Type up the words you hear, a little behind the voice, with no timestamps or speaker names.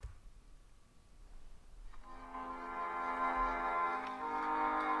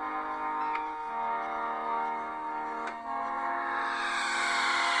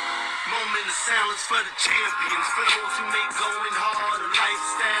Silence for the champions, for those who make going hard a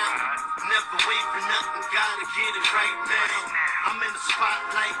lifestyle. Never wait for nothing, gotta get it right now. I'm in the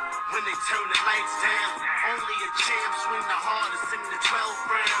spotlight when they turn the lights down. Only a champ swing the hardest in the 12th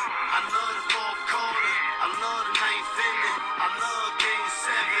round. I love the fourth quarter, I love the ninth inning, I love game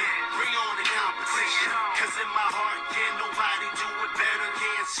 7. Bring on the competition, cause in my heart, can't nobody do it better.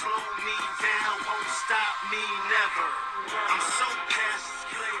 Can't slow me down, won't stop me never. I'm so Cassius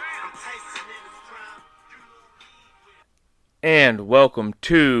Clay, I'm Tyson in his prime. And welcome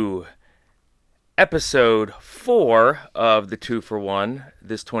to episode 4 of the 2 for 1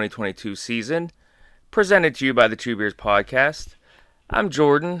 this 2022 season, presented to you by the Two Beers Podcast. I'm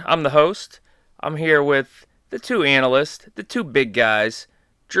Jordan, I'm the host. I'm here with the two analysts, the two big guys,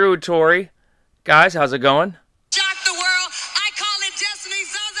 Drew and Tori. Guys, how's it going? Shock the world. I call it destiny.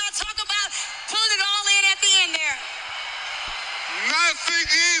 Zaza, talk about pulling it all in at the end there. Nothing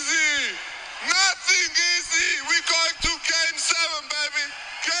easy. Nothing easy. We're going to Game 7, baby.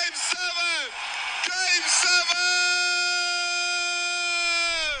 Game 7. Game 7.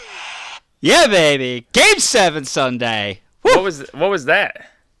 Yeah, baby. Game 7 Sunday. What was that?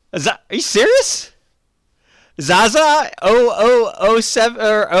 Are you serious? Zaza 07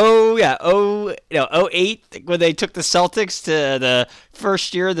 or 08 when they took the Celtics to the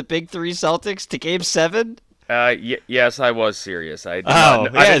first year of the Big 3 Celtics to Game 7? Yes, I was serious. I did Oh,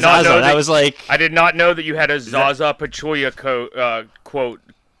 not, I yeah, did not Zaza. know That was like... I did not know that you had a Zaza Pachulia quote.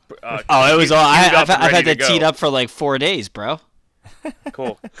 Oh, it was all... I've and had ready that to go. teed up for like 4 days, bro.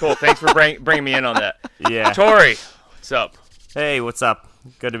 Cool. Thanks for bringing me in on that. Yeah. Tori, what's up? Hey, what's up?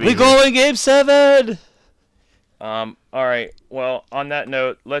 Good to be We here. going Game 7! All right. Well, on that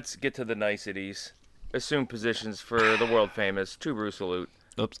note, let's get to the niceties. Assume positions for the world famous Two Brew salute.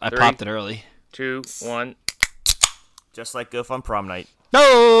 Oops, I 3, popped it early. 2, 1. Just like Goof on prom night.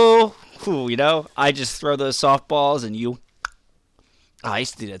 No! Ooh, you know, I just throw those softballs and you... Oh, I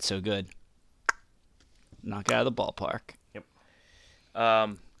used to do that so good. Knock out of the ballpark.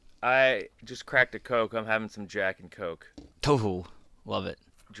 I just cracked a Coke. I'm having some Jack and Coke. Tohu. Love it.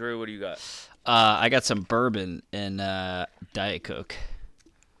 Drew, what do you got? I got some bourbon and Diet Coke.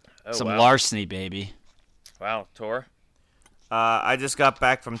 Oh, Some wow. larceny, baby. Wow, Tor. I just got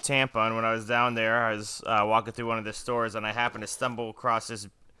back from Tampa, and when I was down there, I was walking through one of the stores, and I happened to stumble across this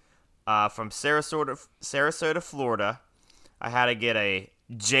from Sarasota, Florida. I had to get a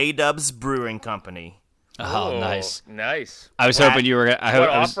J-Dubs Brewing Company. Oh, nice. Nice. I was hoping you were going What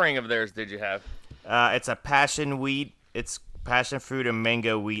to... offering of theirs did you have? It's a passion wheat. It's passion fruit and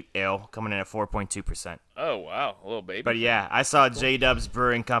mango wheat ale coming in at 4.2%. Oh, wow. A little baby. But yeah, I saw J-Dubs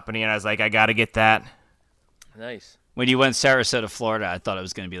Brewing Company, and I was like, I got to get that. Nice. When you went Sarasota, Florida, I thought it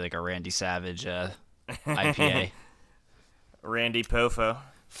was going to be like a Randy Savage IPA. Randy Pofo.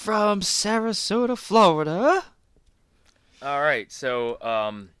 From Sarasota, Florida. All right. So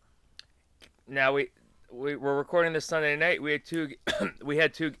now we're recording this Sunday night. We had two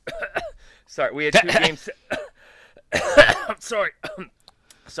games. I'm sorry.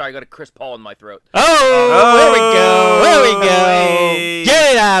 Sorry, I got a Chris Paul in my throat. Oh, there we go. There we go. Hey.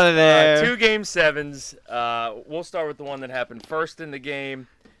 Get it out of there. 2 Game 7s. We'll start with the one that happened first in the game,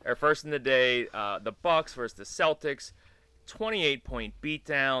 or first in the day. The Bucks versus the Celtics. 28-point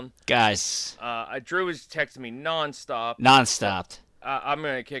beatdown. Guys, Drew was texting me nonstop. non-stopped. I'm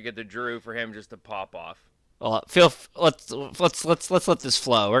gonna kick it to Drew for him just to pop off. Well, let's let this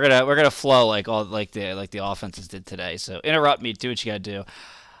flow. We're gonna flow like the offenses did today. So interrupt me, do what you gotta do.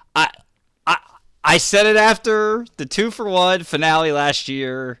 I said it after the 2 for 1 finale last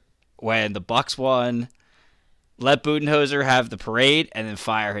year when the Bucks won. Let Budenholzer have the parade and then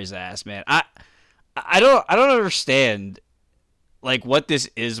fire his ass, man. I don't understand like what this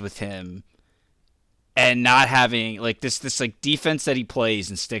is with him and not having like this like defense that he plays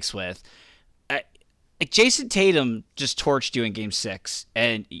and sticks with. Like Jason Tatum just torched you in Game 6,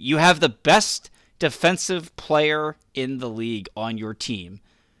 and you have the best defensive player in the league on your team,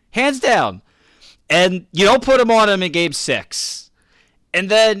 hands down, and you don't put him on him in Game 6, and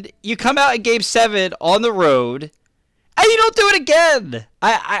then you come out in Game 7 on the road, and you don't do it again.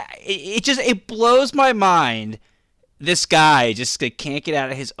 It blows my mind. This guy just can't get out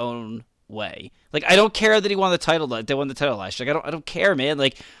of his own way. Like, I don't care that he won the title. They won the title last year. Like, I don't care, man.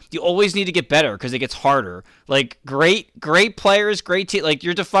 Like, you always need to get better because it gets harder. Like, great players, great team. Like,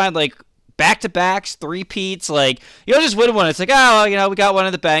 you're defined like back-to-backs, three-peats. Like, you don't just win one. It's like, oh, well, you know, we got one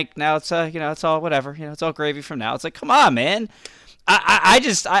in the bank. Now it's it's all whatever. You know, it's all gravy from now. It's like, come on, man.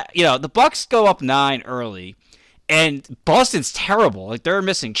 The Bucks go up 9 early, and Boston's terrible. Like, they're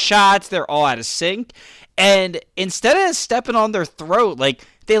missing shots. They're all out of sync. And instead of stepping on their throat, like,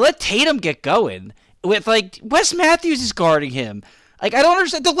 they let Tatum get going with like Wes Matthews is guarding him. Like, I don't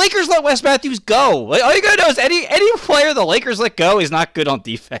understand. The Lakers let Wes Matthews go. Like, all you gotta know is any player the Lakers let go is not good on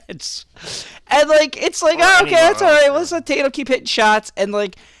defense. And like, it's like, oh, okay, that's all right. Well, let's let Tatum keep hitting shots. And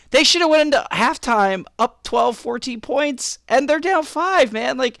like, they should have went into halftime up 12, 14 points, and they're down 5,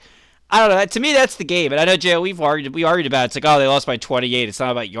 man. Like, I don't know. To me, that's the game. And I know, Jay, we argued about it. It's like, oh, they lost by 28. It's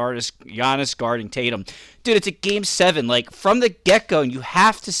not about Giannis guarding Tatum. Dude, it's a game 7. Like, from the get-go, you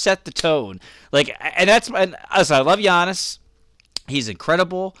have to set the tone. Like, and listen, I love Giannis. He's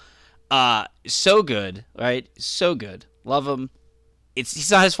incredible. So good, right? So good. Love him.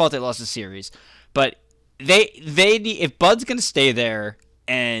 It's not his fault they lost the series. But they need, if Bud's going to stay there,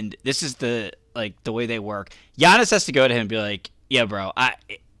 and this is the way they work, Giannis has to go to him and be like, yeah, bro,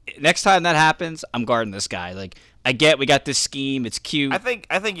 next time that happens, I'm guarding this guy. Like, I get we got this scheme. It's cute. I think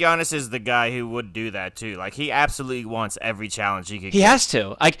Giannis is the guy who would do that too. Like, he absolutely wants every challenge he could. He has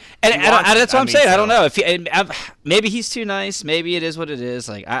to. Like, and that's what I'm saying. I don't know if maybe he's too nice. Maybe it is what it is.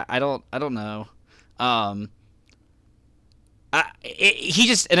 Like, I don't know. He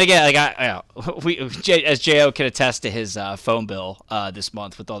just, and again, like as Jo can attest to his phone bill this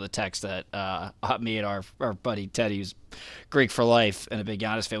month with all the texts that me and our buddy Teddy, who's Greek for life and a big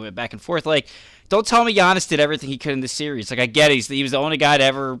Giannis fan, went back and forth. Like, don't tell me Giannis did everything he could in the series. Like, I get it. He was the only guy to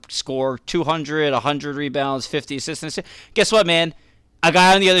ever score 200, 100 rebounds, 50 assists. Guess what, man? A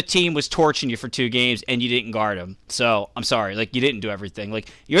guy on the other team was torching you for 2 games, and you didn't guard him. So, I'm sorry. Like, you didn't do everything. Like,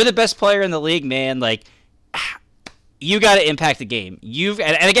 you're the best player in the league, man. Like, you got to impact the game.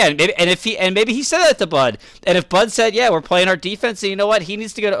 Maybe he said that to Bud. And if Bud said, yeah, we're playing our defense, and you know what? He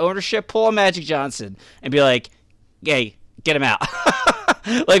needs to go to ownership, pull a Magic Johnson, and be like, hey, get him out.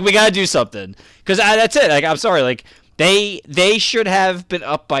 Like, we got to do something. Because that's it. Like, I'm sorry. Like, they should have been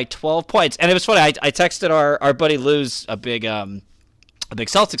up by 12 points. And it was funny. I texted our buddy Lou's a big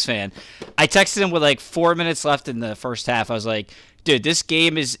Celtics fan. I texted him with like 4 minutes left in the first half. I was like, dude, this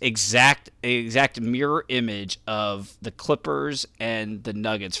game is exact mirror image of the Clippers and the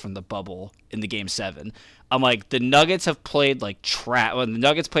Nuggets from the bubble in the game 7. I'm like, the Nuggets have played like trash. When the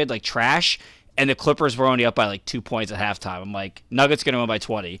Nuggets played like trash, and the Clippers were only up by like 2 points at halftime. I'm like, Nuggets gonna win by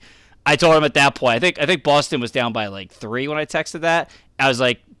 20. I told him at that point. I think Boston was down by like 3 when I texted that. I was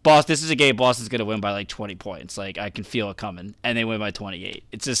like, Boston, this is a game Boston's gonna win by like 20 points. Like, I can feel it coming, and they win by 28.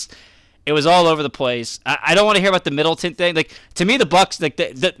 It's just, it was all over the place. I don't want to hear about the Middleton thing. Like, to me, the Bucks, like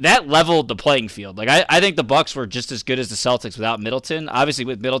that leveled the playing field. Like, I think the Bucks were just as good as the Celtics without Middleton. Obviously,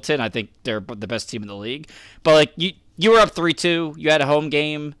 with Middleton, I think they're the best team in the league. But like, you were up 3-2. You had a home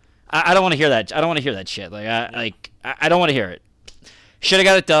game. I don't want to hear that. I don't want to hear that shit. Like, I don't want to hear it. Should have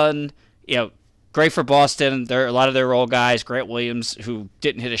got it done. You know, great for Boston. There are a lot of their role guys. Grant Williams, who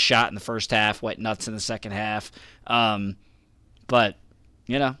didn't hit a shot in the first half, went nuts in the second half. But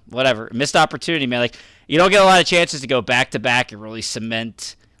you know, whatever. Missed opportunity, man. Like, you don't get a lot of chances to go back to back and really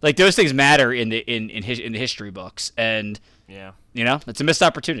cement. Like, those things matter in the history books, and yeah, you know, it's a missed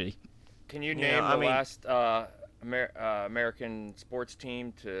opportunity. Can you name the last American sports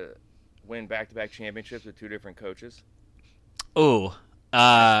team to win back-to-back championships with 2 different coaches? Ooh,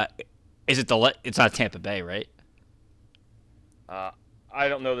 is it it's not Tampa Bay, right? I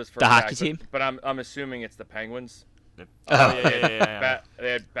don't know this for the a fact, hockey team, but I'm assuming it's the Penguins. Yeah.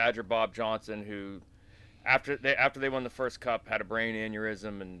 They had Badger Bob Johnson, who after they won the first cup had a brain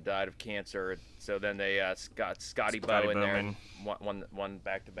aneurysm and died of cancer. So then they got Scotty Bowe in there and won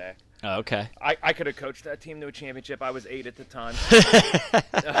back to back. Oh, okay. I could have coached that team to a championship. I was 8 at the time.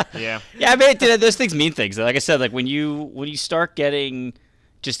 Yeah. Yeah, I mean, those things mean things. Like I said, like when you start getting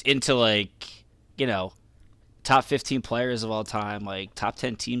just into, like, you know, top 15 players of all time, like top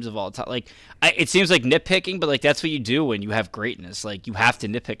 10 teams of all time. Like, it seems like nitpicking, but like that's what you do when you have greatness. Like, you have to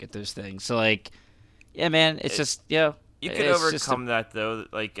nitpick at those things. So like, yeah, man, it's just, you know. You could overcome that though,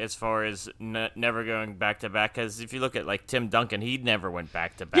 like as far as never going back to back. Because if you look at like Tim Duncan, he never went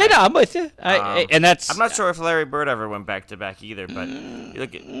back to back. Yeah, no, I'm with you. And that's. I'm not sure if Larry Bird ever went back to back either, but you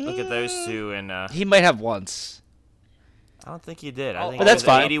look at those two, and he might have once. I don't think he did. I think but that's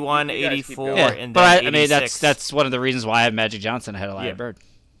fine. 81, 84, Yeah, and but then I mean, 86. that's one of the reasons why I have Magic Johnson ahead of Larry Bird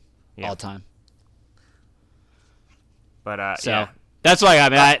all time. But so yeah. that's why I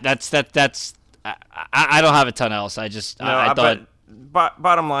mean, that's. I don't have a ton else. I just No, I thought.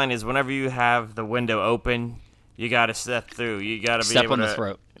 Bottom line is, whenever you have the window open, you got to step through. You got to be Step able on to, the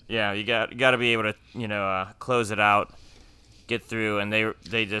throat. Yeah, you got to be able to close it out, get through, and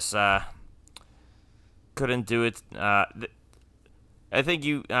they just couldn't do it. I think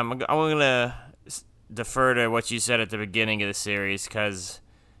I'm gonna defer to what you said at the beginning of the series because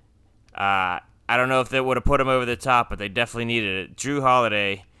I I don't know if that would have put him over the top, but they definitely needed it. Drew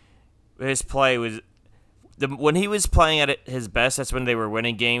Holiday, his play was when he was playing at his best. That's when they were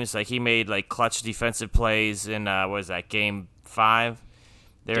winning games. Like he made like clutch defensive plays in what was that, Game 5?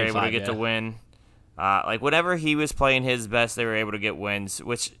 They were Game able to 5, get yeah. the win. Like whenever he was playing his best, they were able to get wins,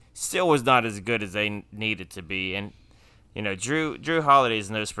 which still was not as good as they needed to be. And Drew Holiday's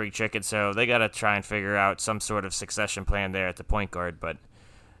no spring chicken, so they got to try and figure out some sort of succession plan there at the point guard. But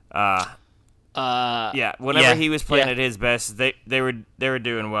whenever he was playing at his best, they were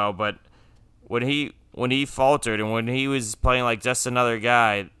doing well. But when he faltered and when he was playing like just another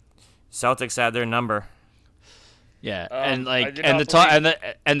guy, Celtics had their number. Yeah, and I like did and not the talk believe-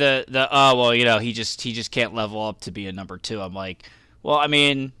 and the he just can't level up to be a number 2. I'm like, well, I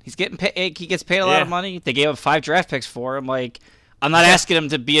mean, he gets paid a lot of money. They gave him 5 draft picks for him. Like, I'm not asking him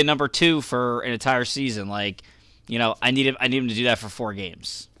to be a number 2 for an entire season. Like, I need him to do that for 4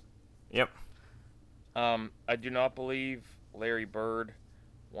 games. Yep. I do not believe Larry Bird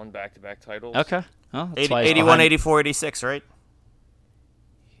won back-to-back titles. Okay. Well, that's 80, why he's 81, behind- 84, 86, right?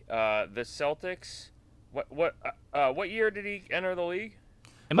 The Celtics. What year did he enter the league?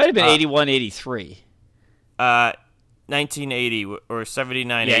 It might have been 81, 83. 1980 or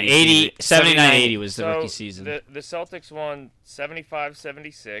 79, Yeah, 80. 79, 80 was the So rookie season. The Celtics won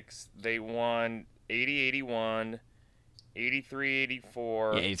 75-76. They won 80-81,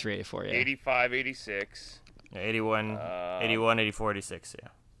 83-84, Yeah, 83, 84, yeah. 85-86. 81, 81, 84, 86,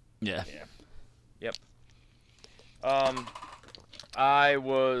 yeah. Yeah. Yep. I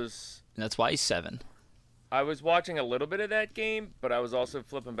was And that's why he's 7. watching a little bit of that game, but I was also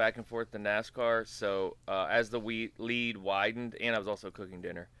flipping back and forth to NASCAR. So as the lead widened, and I was also cooking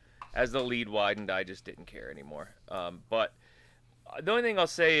dinner. As the lead widened, I just didn't care anymore. But the only thing I'll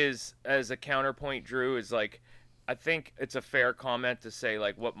say is, as a counterpoint, Drew, is like, I think it's a fair comment to say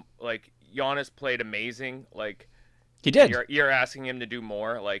like Giannis played amazing. Like He did. you're asking him to do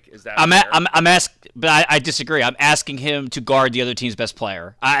more. Like, is that? I'm fair? but I disagree. I'm asking him to guard the other team's best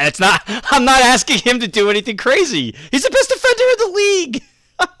player. I'm not asking him to do anything crazy. He's the best defender in the league.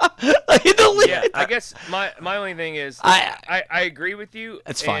 In the league. Yeah, I guess my only thing is I agree with you.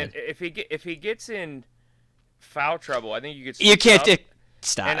 It's and fine. If he gets in foul trouble, I think you could. You can't stop.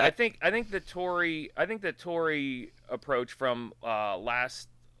 stop. And I think the Tory approach from last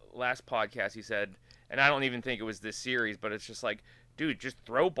podcast, he said, and I don't even think it was this series, but it's just like, dude, just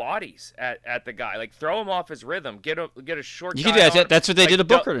throw bodies at the guy, like throw him off his rhythm, get a short. You guy can do that. on him, That's what they like, did to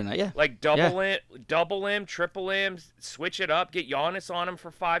Booker tonight. Yeah. Like double him, triple him, switch it up, get Giannis on him for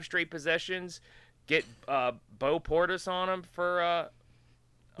 5 straight possessions, get Bo Portis on him for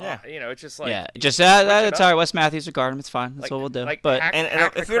it's just like just switch it that's up. all right. Wes Matthews will guard him. It's fine. That's Like- what we'll do. like, But hack- And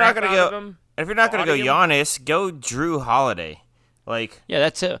hack if the you're not crap gonna out go, of him, if you're not gonna go body him. Giannis, go Drew Holiday. Like, yeah,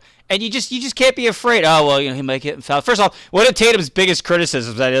 that's it. And you just can't be afraid. Oh well, he might get fouled. First off, one of Tatum's biggest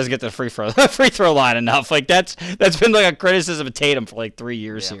criticisms is that he doesn't get the free throw line enough. Like that's been like a criticism of Tatum for like 3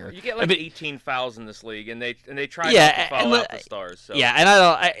 years here. You get like I mean, 18 fouls in this league, and they try Yeah, not to foul and out the stars. So. Yeah,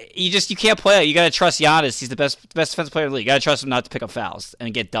 and you can't play it. You got to trust Giannis. He's the best defensive player in the league. You got to trust him not to pick up fouls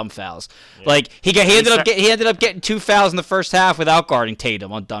and get dumb fouls. Like he ended up getting 2 fouls in the first half without guarding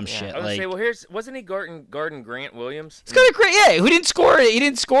Tatum on dumb shit. I was Like, gonna say, well, wasn't he guarding Grant Williams? it's gonna be great. Yeah, who didn't score? He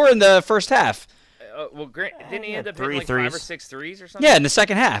didn't score in the first half. Well, Grant didn't he end up three hitting like 5 or threes. 6 threes or something? Yeah, in the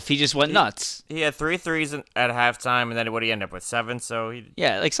second half, he just went nuts. he had 3 threes at halftime, and then what did he end up with 7? So he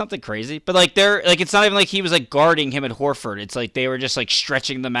Yeah, like something crazy. But like it's not even like he was like guarding him at Horford. It's like they were just like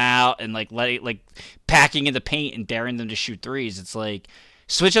stretching them out and like packing in the paint and daring them to shoot threes. It's like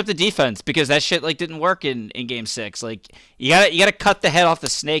switch up the defense because that shit like didn't work in game 6. Like you gotta cut the head off the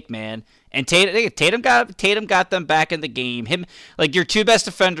snake, man. And Tatum got them back in the game. Him, like your 2 best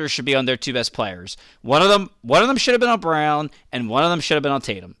defenders should be on their 2 best players. One of them should have been on Brown, and one of them should have been on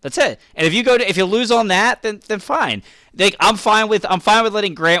Tatum. That's it. And if you lose on that, then fine. Like I'm fine with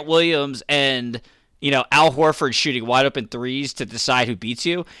letting Grant Williams and Al Horford shooting wide open threes to decide who beats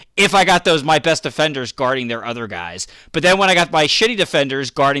you. If I got my best defenders guarding their other guys, but then when I got my shitty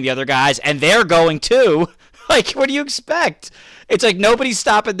defenders guarding the other guys and they're going too, like what do you expect? It's like nobody's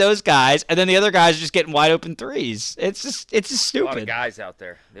stopping those guys, and then the other guys are just getting wide open threes. It's just A lot of stupid. guys out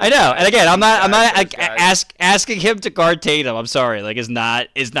there. I know, and again, I'm not Guys. asking him to guard Tatum. I'm sorry, like is not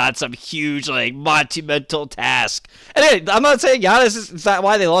some huge like monumental task. And again, I'm not saying Giannis is not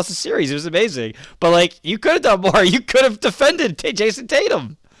why they lost the series. It was amazing, but like you could have done more. You could have defended Jason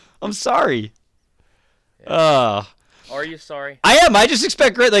Tatum. I'm sorry. Are you sorry? I am. I just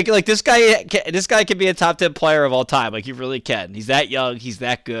expect great. Like this guy can be a top 10 player of all time. Like he really can. He's that young. He's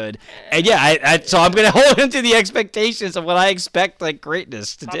that good. And so I'm gonna hold him to the expectations of what I expect like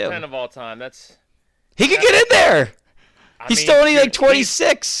greatness to Top do. 10 of all time. That's He could get in there. He's still only like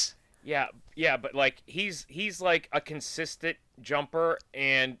 26. Yeah, but like he's like a consistent jumper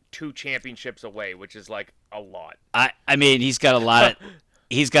and 2 championships away, which is like a lot. I mean, he's got a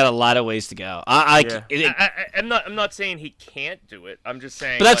lot of ways to go. I'm not saying he can't do it. I'm just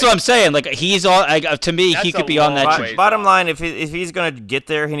saying. But that's what I'm saying. Like he's all to me, he could be on that. Bottom line, if he's gonna get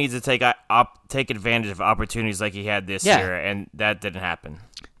there, he needs to take advantage of opportunities like he had this year, and that didn't happen.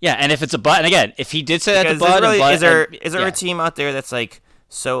 Yeah, and if it's a Bud, and again, if he did say that to Bud, is there a team out there that's like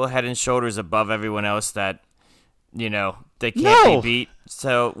so head and shoulders above everyone else that they can't be beat?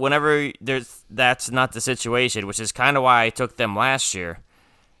 So whenever that's not the situation, which is kind of why I took them last year.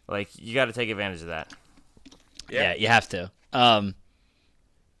 Like, you got to take advantage of that. Yeah, you have to. I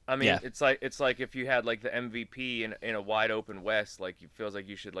mean, it's like if you had like the MVP in a wide open West, like it feels like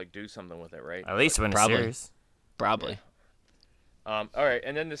you should like do something with it, right? At least win a series. Probably. All right,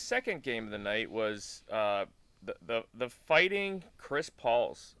 and then the second game of the night was the fighting Chris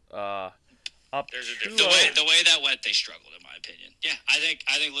Pauls up. The way that went, they struggled, in my opinion. Yeah, I think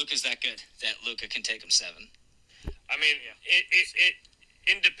Luka's that good that Luka can take him 7. I mean, it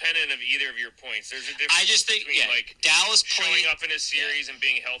independent of either of your points, there's a difference. I just think like Dallas showing up in a series and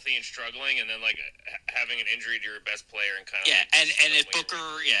being healthy and struggling, and then like having an injury to your best player and kind of and if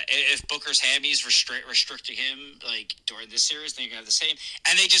Booker's hammies restricting him like during this series, then you're gonna have the same.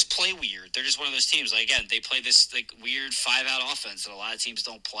 And they just play weird. They're just one of those teams. Like again, they play this like weird 5-out offense that a lot of teams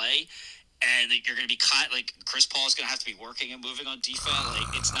don't play. And you're going to be like Chris Paul is going to have to be working and moving on defense.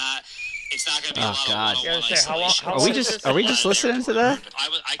 Like it's not going to be a lot of one-on-one isolation. Are we just listening to that?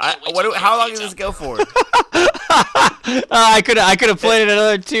 How long does this go for? I could have played it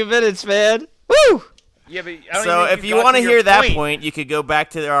another 2 minutes, man. Woo! Yeah, but so if you want to hear that point, you could go back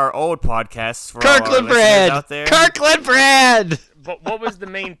to our old podcasts for Kirkland all our listeners out there. Kirkland Brand. But what was the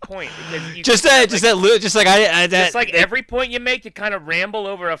main point? Just like every point you make, you kind of ramble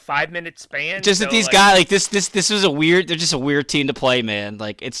over a 5-minute span. Just that these guys, like this was a weird. They're just a weird team to play, man.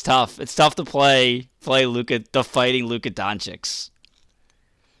 Like it's tough. It's tough to play Luka, the fighting Luka Doncic.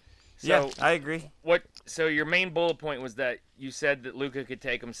 Yeah, I agree. So your main bullet point was that you said that Luka could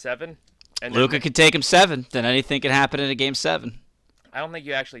take him 7. And Luka could take him 7. Then anything can happen in a game 7. I don't think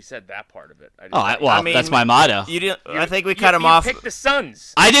you actually said that part of it. That's my motto. You didn't. I think we cut him off. You picked the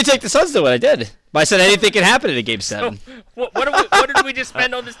Suns. I did take the Suns, though. What I did. But I said anything can happen in a game 7. So, what did we just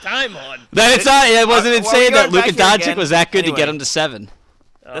spend all this time on? It wasn't insane that Luka Doncic was that good to get him to 7.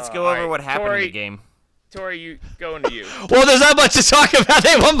 Let's go over what happened in the game. Tori, you going to you. Well, there's not much to talk about.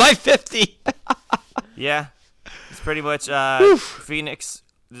 They won by 50. Yeah, it's pretty much Phoenix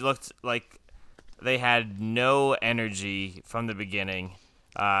looked like they had no energy from the beginning.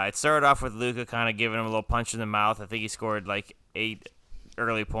 It started off with Luka kind of giving him a little punch in the mouth. I think he scored like 8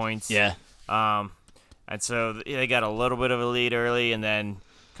 early points. Yeah. And so they got a little bit of a lead early, and then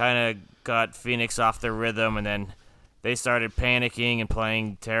kind of got Phoenix off their rhythm, and then they started panicking and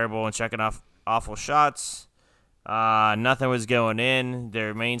playing terrible and checking off awful shots. Nothing was going in.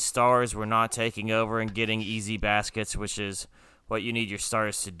 Their main stars were not taking over and getting easy baskets, which is what you need your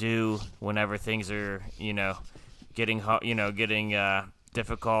stars to do whenever things are, getting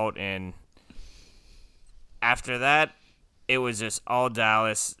difficult. And after that, it was just all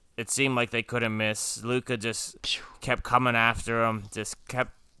Dallas. It seemed like they couldn't miss. Luka just kept coming after him. Just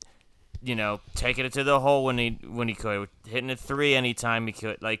kept, taking it to the hole when he could, hitting a 3 anytime he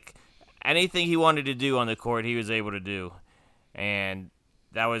could. Like anything he wanted to do on the court, he was able to do, and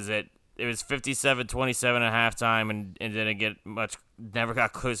that was it. It was 57-27 at halftime, and didn't get much. Never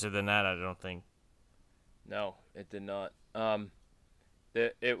got closer than that, I don't think. No, it did not.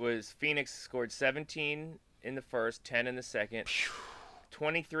 It was Phoenix scored 17 in the first, 10 in the second,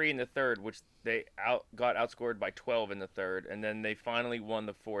 23 in the third, which they got outscored by 12 in the third, and then they finally won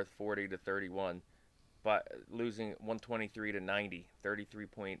the fourth, 40-31, but losing 123-90,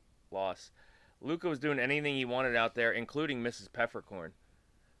 33-point loss. Luka was doing anything he wanted out there, including Mrs. Peppercorn.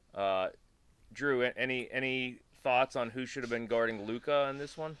 Drew, any thoughts on who should have been guarding Luka in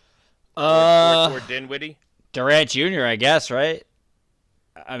this one? Or Dinwiddie? Durant Jr., I guess, right?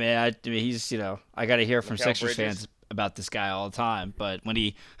 I mean, he's, I got to hear from Sixers fans about this guy all the time, but when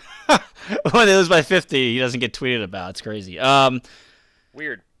they lose by 50, he doesn't get tweeted about. It's crazy.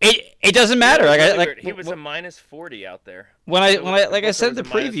 Weird. It doesn't matter. He was a minus 40 out there. When I said in the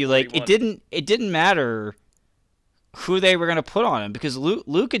preview, like it didn't matter who they were going to put on him because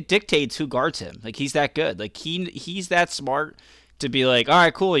Luka dictates who guards him. Like he's that good. Like he's that smart to be like, all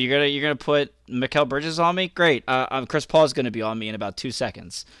right, cool. You're gonna put Mikal Bridges on me. Great. Chris Paul's going to be on me in about 2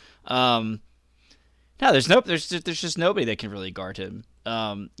 seconds. No, there's just nobody that can really guard him.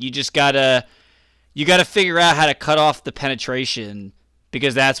 You just gotta you got to figure out how to cut off the penetration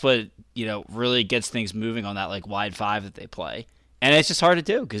because that's what, really gets things moving on that like wide 5 that they play. And it's just hard to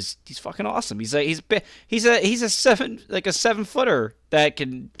do because he's fucking awesome. He's a 7-footer that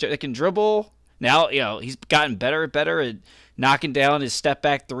can dribble. Now, he's gotten better at knocking down his step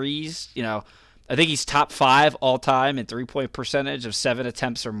back threes. I think he's top 5 all time in 3-point percentage of 7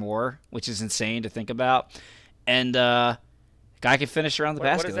 attempts or more, which is insane to think about. And guy can finish around the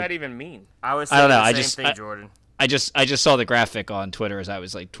basket. What does that even mean? I was I don't saying know. the same thing, Jordan. I just saw the graphic on Twitter as I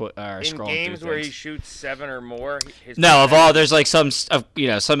was like scrolling In games through where things. he shoots 7 or more. There's like some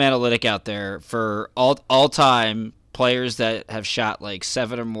analytic out there for all time players that have shot like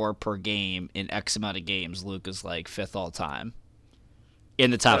 7 or more per game in X amount of games. Luke is like 5th all time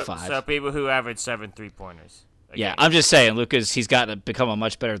in the top 5. So people who average 7 3-pointers. Yeah, I'm just saying, Lucas, he's become a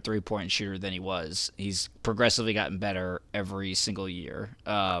much better 3-point shooter than he was. He's progressively gotten better every single year.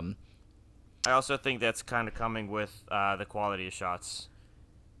 I also think that's kind of coming with the quality of shots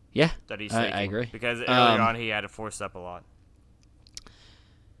Yeah, that he's taking. I agree. Because early on he had to force up a lot.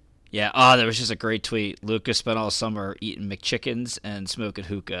 Yeah, there was just a great tweet. Lucas spent all summer eating McChickens and smoking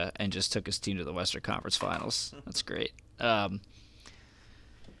hookah and just took his team to the Western Conference Finals. That's great. All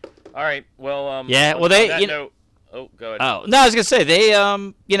right. Well. Yeah. Well, Oh, go ahead. Oh no, I was gonna say they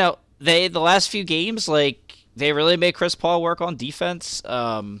the last few games like they really made Chris Paul work on defense.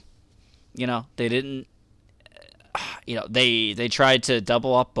 They didn't. They tried to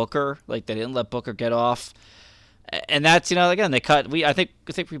double up Booker. Like they didn't let Booker get off, and that's again they cut. I think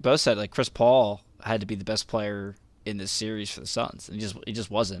we both said like Chris Paul had to be the best player in this series for the Suns, and he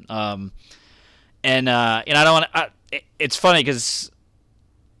just wasn't. I don't want to. It's funny because.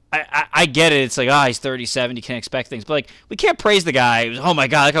 I get it. It's like, he's 37. You can't expect things. But, like, we can't praise the guy. Oh, my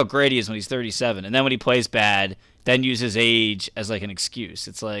God, look how great he is when he's 37. And then when he plays bad, then use his age as, like, an excuse.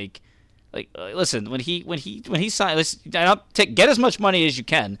 It's like listen, when he signs, get as much money as you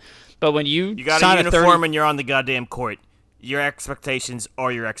can. But when you got sign a uniform and you're on the goddamn court, your expectations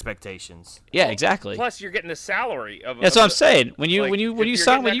are your expectations. Yeah, exactly. Plus, you're getting the salary of. That's what I'm saying. When you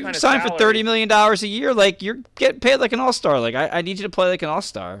sign for $30 million a year, like you're getting paid like an all-star. Like I need you to play like an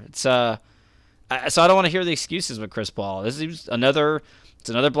all-star. It's so I don't want to hear the excuses with Chris Paul. It's another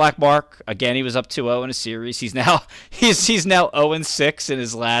black mark. Again, he was up 2-0 in a series. He's now 0-6 in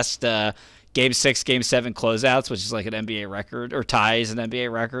his last Game 6, Game 7 closeouts, which is like an NBA record or ties an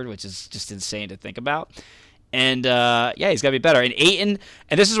NBA record, which is just insane to think about. And he's got to be better. And Ayton,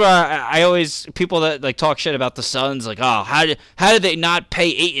 and this is where I always people that like talk shit about the Suns, like, how did they not pay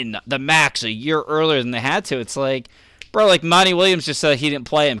Ayton the max a year earlier than they had to? It's like, bro, like Monty Williams just said he didn't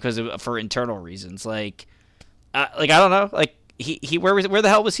play him for internal reasons. Like I don't know, like he where the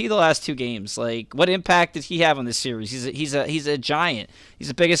hell was he the last 2 games? Like what impact did he have on this series? He's a giant. He's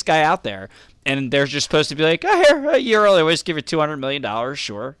the biggest guy out there, and they're just supposed to be like, here a year earlier, we'll just give you $200 million.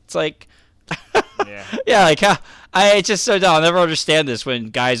 Sure, it's like. Yeah, like it's just so dumb. I'll never understand this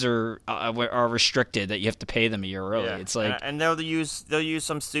when guys are restricted that you have to pay them a year early. Yeah. It's like, and they'll use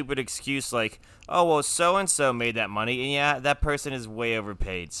some stupid excuse like, oh well, so and so made that money, and yeah, that person is way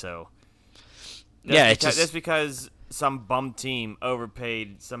overpaid. So just because some bum team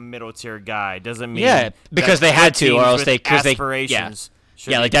overpaid some middle tier guy doesn't mean because they had to, or else aspirations.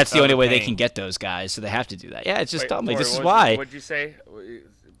 Like that's the only way they can get those guys, so they have to do that. Yeah, it's just dumb. Like this is why. What'd you say?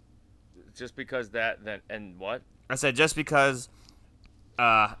 Just because that, then, and what? I said just because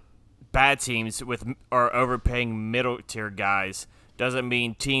bad teams are overpaying middle tier guys doesn't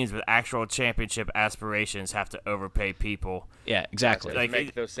mean teams with actual championship aspirations have to overpay people. Yeah, exactly. Like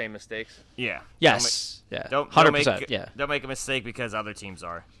make those same mistakes. Yeah. Yes. Don't 100%. Don't make a mistake because other teams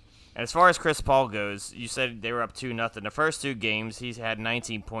are. And as far as Chris Paul goes, you said they were up 2-0. The first 2 games, he's had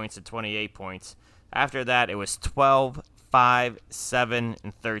 19 points and 28 points. After that, it was 12, 5, 7,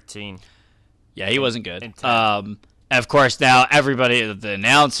 and 13. Yeah, he wasn't good. Of course, now everybody, the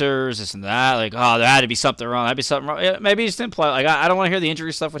announcers, this and that, like, there had to be something wrong. That'd be something wrong. Yeah, maybe he just didn't play. Like, I don't want to hear the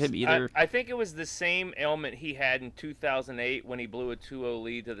injury stuff with him either. I think it was the same ailment he had in 2008 when he blew a 2-0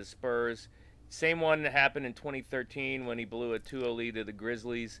 lead to the Spurs. Same one that happened in 2013 when he blew a 2-0 lead to the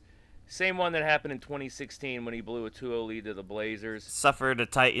Grizzlies. Same one that happened in 2016 when he blew a 2-0 lead to the Blazers. Suffered a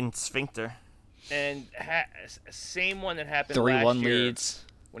Titan sphincter. And same one that happened 3-1 last year leads.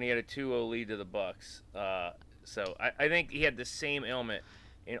 When he had a 2-0 lead to the Bucks. So I think he had the same ailment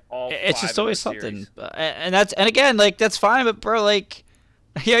in all 5 It's just always of the something. series. And again, like, that's fine, but, bro, like,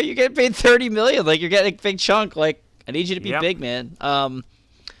 yeah, you get paid $30 million. Like, you're getting a big chunk. Like, I need you to be big, man.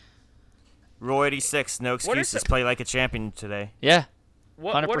 Rule 86, no excuses. Play like a champion today. Yeah. 100%.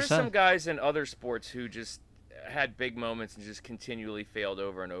 What are 100%. some guys in other sports who just had big moments and just continually failed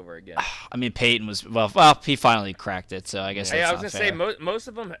over and over again. I mean, Peyton was well. He finally cracked it, so I guess. Hey, that's I was not gonna fair. say most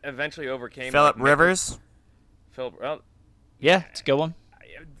of them eventually overcame. Philip like, Rivers. Philip. Well, Yeah, it's a good one.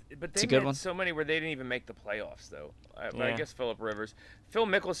 but It's they a good had one. so many where they didn't even make the playoffs, though. But I Yeah. guess Philip Rivers, Phil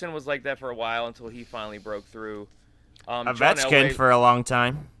Mickelson was like that for a while until he finally broke through. John Ovechkin Elway, for a long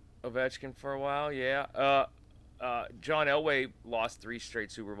time. Ovechkin for a while, yeah. John Elway lost 3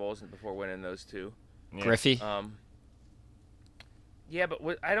 straight Super Bowls before winning those 2. Yeah. Griffey. Yeah, but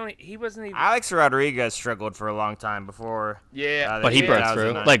he wasn't even. Alex Rodriguez struggled for a long time before. Yeah, the But he broke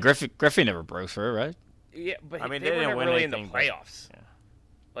through. 2009. Like Griffey never broke through, right? Yeah, but I mean, they they were didn't never win really in the anything, but- playoffs.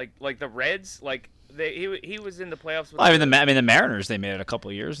 Like the Reds, like he was in the playoffs. With Well, I mean, the Mariners they made it a couple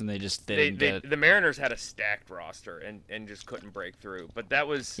of years and they just didn't get it. the Mariners had a stacked roster and just couldn't break through. But that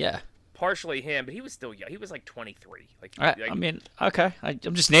was Yeah. partially him. But he was still young. He was like 23. Like, I mean, okay. I'm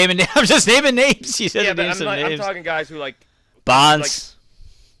just naming. I'm just naming names. You said yeah, to but name some I'm names. talking guys who like Bonds.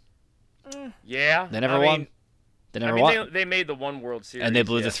 yeah. They never I won. mean, They never I mean, won. they made the one World Series And they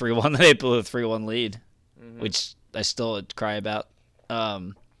blew yeah. the 3-1. They blew the 3-1 lead, Mm-hmm. which I still would cry about.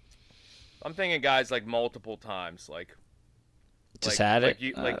 I'm thinking guys like multiple times, like Just like, had like it.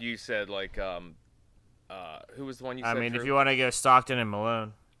 You, like you said, like who was the one you I said? mean, if Drew? you want to go Stockton and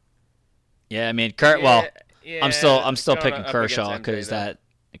Malone. Yeah, I mean, well, yeah, I'm still going picking up against Kershaw MJ, because though. that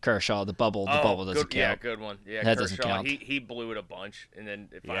Kershaw the bubble doesn't good, Yeah, count. good one. Yeah, That Kershaw, doesn't count. He blew it a bunch, and then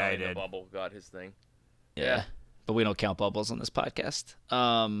it Yeah, finally he in the did. bubble got his thing. Yeah. But we don't count bubbles on this podcast.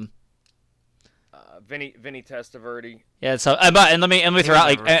 Vinny Testaverde. Yeah, so and let me throw out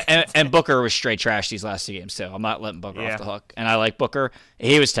like never- and Booker was straight trash these last 2 games too. I'm not letting Booker Yeah. off the hook, and I like Booker.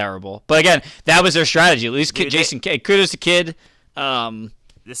 He was terrible, but again, that was their strategy. At least Dude, Jason Kidd, kudos to Kidd.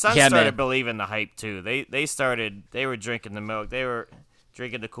 The Suns Yeah, started man. believing the hype too. They were drinking the milk. They were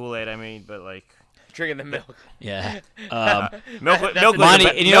drinking the Kool-Aid. I mean, but like Drinking the milk. Yeah, milk was Monty,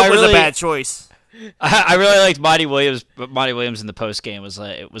 and you know, I a really- bad choice. I really liked Monty Williams. But Monty Williams in the post game was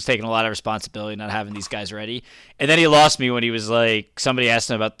taking a lot of responsibility, not having these guys ready. And then he lost me when he was like, somebody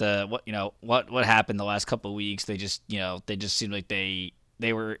asked him about what happened the last couple of weeks. They just seemed like they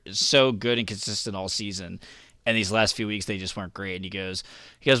were so good and consistent all season. And these last few weeks, they just weren't great. And he goes,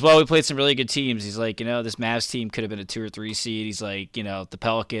 well, we played some really good teams. He's like, this Mavs team could have been a 2 or 3 seed. He's like, the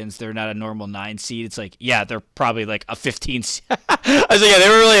Pelicans, they're not a normal 9 seed. It's like, yeah, they're probably like a 15 seed. I was like, yeah, they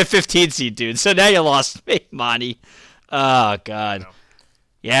were really a 15 seed, dude. So now you lost me, Monty. Oh, God.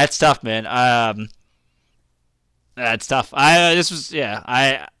 Yeah, it's tough, man. It's tough. I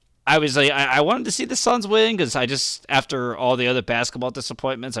was like, I wanted to see the Suns win because after all the other basketball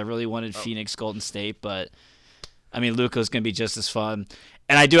disappointments, I really wanted Phoenix, Golden State, but I mean, Luka's going to be just as fun.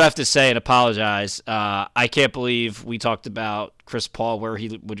 And I do have to say and apologize. I can't believe we talked about Chris Paul where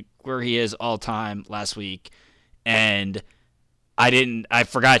he is all time last week, and I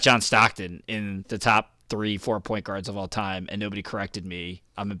forgot John Stockton in the top 3-4 point guards of all time, and nobody corrected me.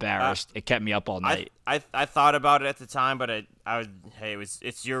 I'm embarrassed. It kept me up all night. I thought about it at the time, but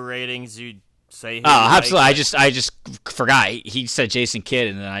it's your ratings. You say who Oh, you like, absolutely. but- I just forgot. He said Jason Kidd,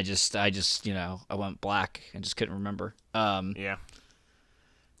 and then I just I went black and just couldn't remember. Yeah.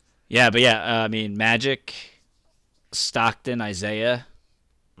 Yeah, but I mean, Magic, Stockton, Isaiah,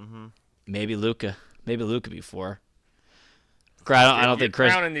 maybe Luka before. I don't You're think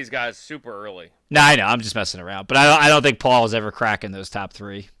Chris. crowning these guys super early. No, I know. I'm just messing around, but I don't think Paul is ever cracking those top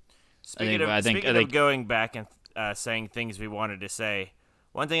 3. Speaking of going back and saying things we wanted to say,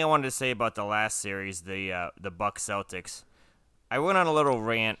 one thing I wanted to say about the last series, the Bucks Celtics, I went on a little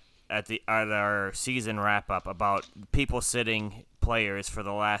rant at our season wrap up about people sitting players for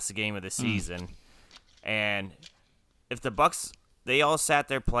the last game of the season, and if the Bucks, they all sat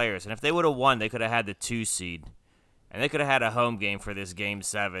their players, and if they would have won, they could have had the 2 seed. And they could have had a home game for this Game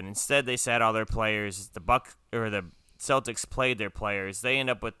 7. Instead, they sat all their players. The Celtics played their players. They end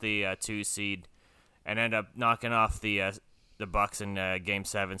up with the 2 seed and end up knocking off the Bucks in Game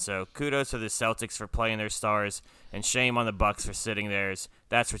 7. So kudos to the Celtics for playing their stars, and shame on the Bucks for sitting theirs.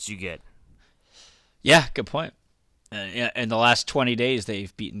 That's what you get. Yeah, good point. In the last 20 days,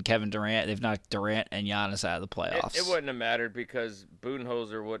 they've beaten Kevin Durant. They've knocked Durant and Giannis out of the playoffs. It wouldn't have mattered because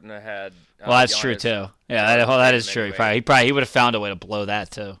Budenholzer wouldn't have had. Well, that's true Giannis. too. Yeah, that is true. Anyway. He would have found a way to blow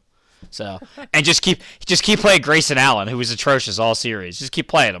that too. So, and just keep playing Grayson Allen, who was atrocious all series. Just keep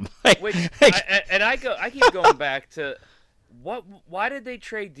playing him. Which I keep going back to why did they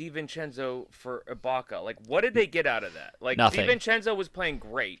trade DiVincenzo for Ibaka? Like, what did they get out of that? Like, Nothing. DiVincenzo was playing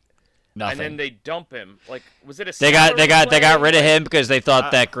great, Nothing. and then they dump him. Like, was it a They got salary rid of play? him because they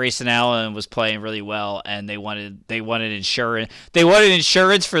thought that Grayson Allen was playing really well, and they wanted insurance. They wanted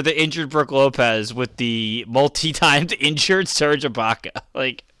insurance for the injured Brook Lopez with the multi-timed injured Serge Ibaka.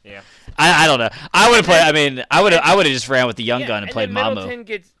 Like, Yeah. I don't know. I would have played. I mean, I would have just ran with the young gun and played then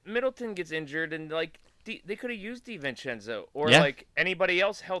Mamu. Middleton gets injured, and like they could have used DiVincenzo or Yeah. like anybody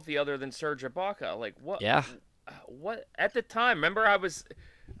else healthy other than Serge Ibaka. Like what? Yeah. What at the time? Remember, I was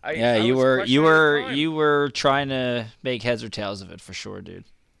You was questioning at the time. were trying to make heads or tails of it for sure, dude.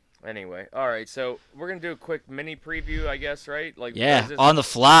 Anyway, all right. So we're gonna do a quick mini preview, I guess, right? Like, Yeah, is this- on the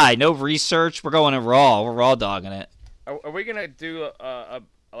fly, no research. We're going to raw. We're raw dogging it. Are we gonna do a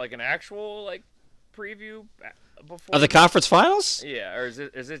like an actual like preview before Of the conference finals? Yeah, or is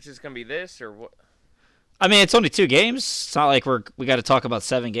it just gonna be this or what? I mean, it's only 2 games. It's not like we got to talk about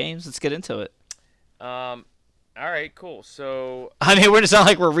 7 games. Let's get into it. All right, cool. So I mean, it's not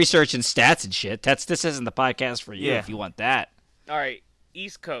like we're researching stats and shit. This isn't the podcast for you Yeah. if you want that. all right,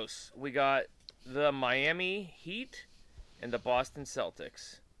 East Coast. We got the Miami Heat and the Boston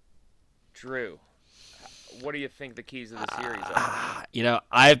Celtics. Drew, what do you think the keys of the series are? You know,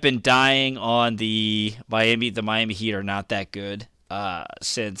 I've been dying on the Miami Heat are not that good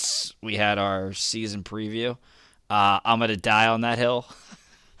since we had our season preview. I'm going to die on that hill.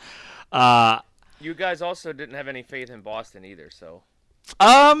 You guys also didn't have any faith in Boston either, so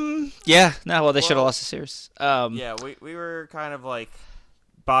Yeah, no, well, they should have lost the series. Yeah, we were kind of like,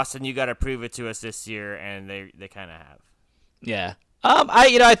 Boston, you got to prove it to us this year, and they kind of have. Yeah.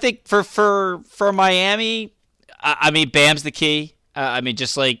 I think for Miami, I mean, Bam's the key. I mean,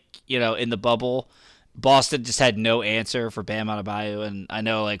 just like, in the bubble, Boston just had no answer for Bam Adebayo, and I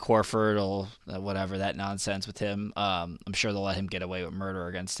know like Horford will whatever that nonsense with him. I'm sure they'll let him get away with murder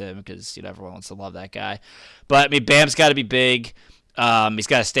against him because everyone wants to love that guy. But I mean, Bam's got to be big. He's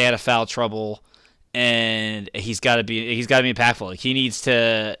got to stay out of foul trouble, and he's got to be impactful. Like, he needs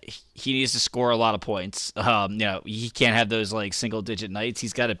to score a lot of points. He can't have those like single digit nights.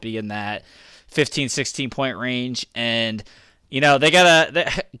 He's got to be in that 15, 16 point range, and they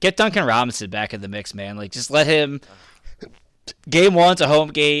gotta get Duncan Robinson back in the mix, man. Like, just let him. Game 1's a home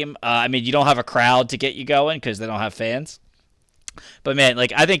game. I mean, you don't have a crowd to get you going because they don't have fans. But man,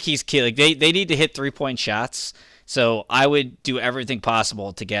 like, I think he's key. Like, they need to hit 3-point shots. So I would do everything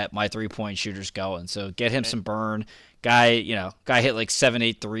possible to get my 3-point shooters going. So get him some burn. Guy hit like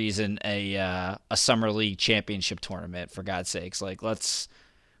 7-8 threes in a summer league championship tournament, for God's sakes. Like, let's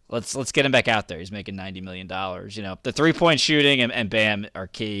get him back out there. He's making $90 million. The 3-point shooting and Bam are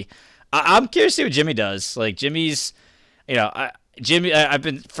key. I'm curious to see what Jimmy does. Like, Jimmy's,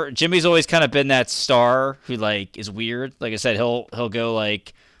 Jimmy's always kind of been that star who like is weird. Like I said, he'll go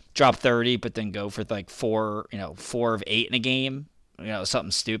like drop 30, but then go for like 4 of 8 in a game.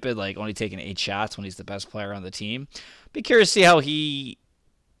 Something stupid, like only taking 8 shots when he's the best player on the team. Be curious to see how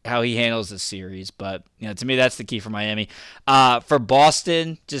he handles this series, but to me that's the key for Miami. For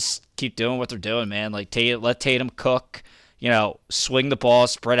Boston, just keep doing what they're doing, man. Like, let Tatum cook. Swing the ball,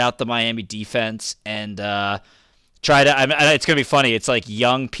 spread out the Miami defense, and try to. It's gonna be funny. It's like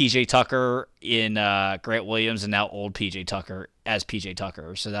young PJ Tucker in Grant Williams, and now old PJ Tucker as PJ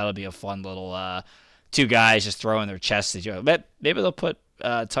Tucker. So that'll be a fun little 2 guys just throwing their chests at each other. Maybe they'll put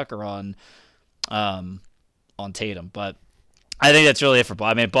Tucker on Tatum, but I think that's really it for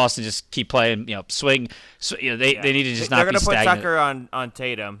Boston. I mean, Boston just keep playing, swing. So, they need to just not be stagnant. They're going to put Tucker on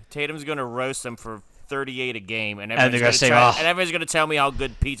Tatum. Tatum's going to roast him for 38 a game, and everyone's going to say, and everyone's going to tell me how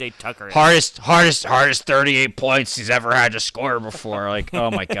good PJ Tucker is. Hardest 38 points he's ever had to score before. Like,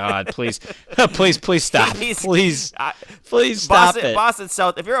 oh my God, please stop. Please stop it.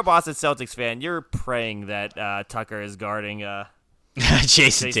 If you're a Boston Celtics fan, you're praying that Tucker is guarding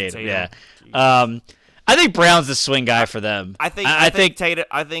Jason Tatum. Yeah. I think Brown's the swing guy for them. I think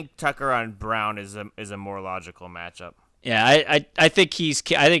Tucker on Brown is a more logical matchup. Yeah, I think he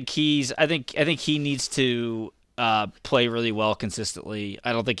needs to play really well consistently.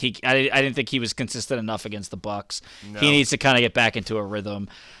 I didn't think he was consistent enough against the Bucks. No. He needs to kind of get back into a rhythm.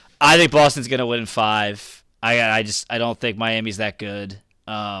 I think Boston's going to win in 5. I don't think Miami's that good.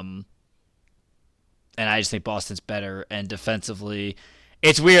 And I just think Boston's better, and defensively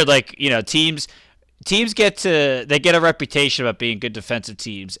it's weird, like, teams get a reputation about being good defensive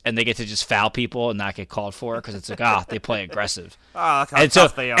teams, and they get to just foul people and not get called for it because it's like, they play aggressive. Look how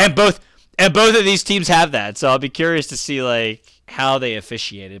tough they are. And both of these teams have that. So I'll be curious to see like how they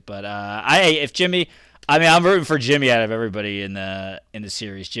officiate it. But if Jimmy, I mean, I'm rooting for Jimmy out of everybody in the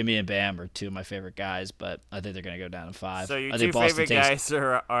series. Jimmy and Bam are two of my favorite guys, but I think they're going to go down in 5. So your I two think Boston favorite takes-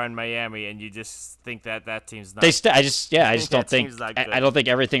 guys are in Miami, and you just think that team's not. I just That don't think team's not good. I don't think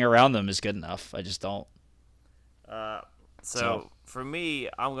everything around them is good enough. I just don't. So for me,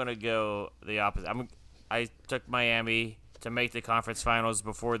 I'm gonna go the opposite. I took Miami to make the conference finals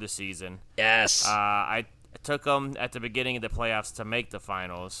before the season. Yes. I took them at the beginning of the playoffs to make the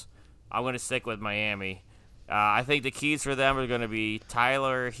finals. I'm going to stick with Miami. I think the keys for them are going to be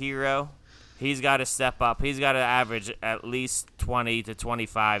Tyler Hero. He's got to step up. He's got to average at least 20 to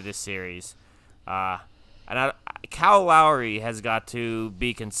 25 this series. Kyle Lowry has got to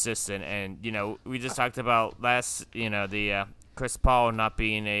be consistent. And, we just talked about the Chris Paul not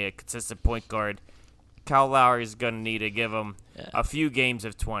being a consistent point guard. Kyle Lowry is going to need to give him a few games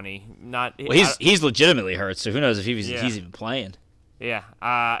of 20. He's legitimately hurt, so who knows if he's even playing. Yeah.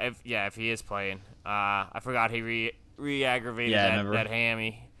 If he is playing. I forgot he re-aggravated that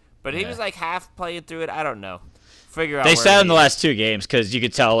hammy. But he was like half playing through it. I don't know. Figure out. They sat in the last 2 games because you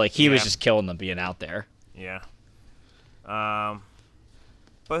could tell he was just killing them being out there. Yeah. But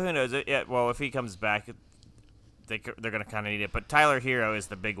who knows? Yeah. Well, if he comes back, they're gonna kind of need it. But Tyler Hero is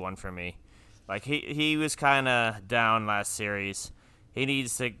the big one for me. Like he was kind of down last series. He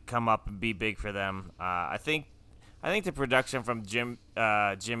needs to come up and be big for them. I think the production from Jimmy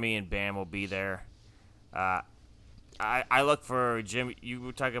and Bam will be there. I look for Jimmy. You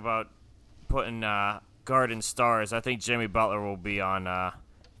were talking about putting guard stars. I think Jimmy Butler will be on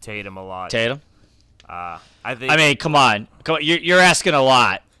Tatum a lot. Tatum. I think. I mean, come on. You're asking a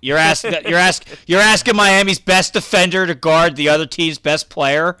lot. You're asking Miami's best defender to guard the other team's best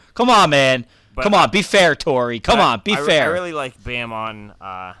player. Come on, man. But Come on, be fair, Tori. Come on, be fair. I really like Bam on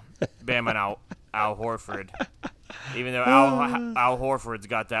Bam and Al Horford. Even though Al Horford's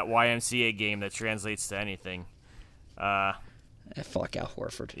got that YMCA game that translates to anything. Fuck Al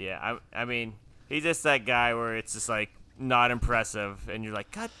Horford. Yeah, I mean, he's just that guy where it's just like not impressive, and you're like,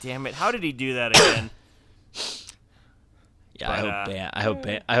 God damn it, how did he do that again? Yeah, I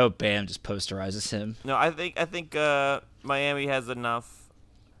hope Bam just posterizes him. No, I think Miami has enough.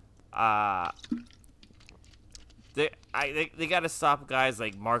 They got to stop guys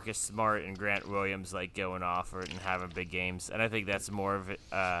like Marcus Smart and Grant Williams like going off and having big games, and I think that's more of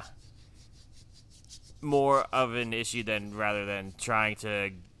an issue rather than trying to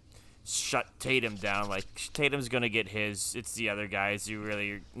shut Tatum down. Like Tatum's gonna get his. It's the other guys you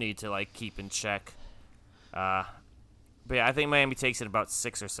really need to like keep in check. But yeah, I think Miami takes it about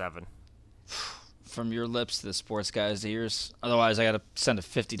 6 or 7. From your lips to the sports guy's ears. Otherwise, I got to send a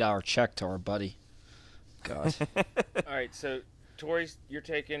 $50 check to our buddy. God. All right, so Tori's, you're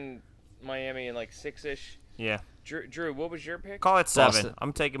taking Miami in like 6-ish. Yeah. Drew, what was your pick? Call it 7. Boston.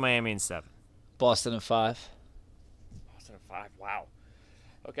 I'm taking Miami in 7. Boston in 5. Boston in 5. Wow.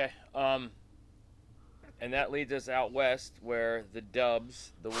 Okay. And that leads us out west, where the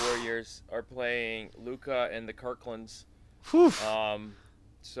Dubs, the Warriors, are playing Luka and the Kirklands. Whew.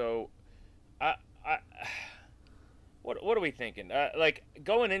 So, what are we thinking? Like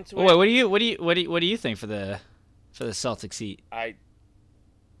going into Wait, what do you think for the Celtics heat?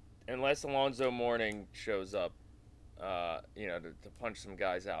 Unless Alonzo Mourning shows up, to punch some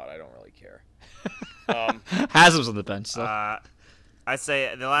guys out, I don't really care. Haslam's on the bench, so. I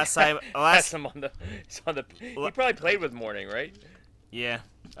say the last time, That's him on the. He probably played with Mourning, right? yeah.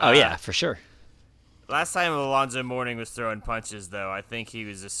 Oh yeah, for sure. Last time Alonzo Mourning was throwing punches, though, I think he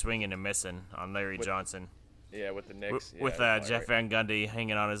was just swinging and missing on Larry Johnson. Yeah, with the Knicks. With Jeff Van Gundy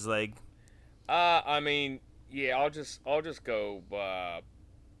hanging on his leg. I mean, yeah, I'll just go.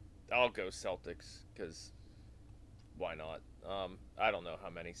 I'll go Celtics because why not? I don't know how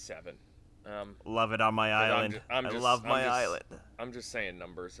many. 7. Love it on my island. I love my island. I'm just saying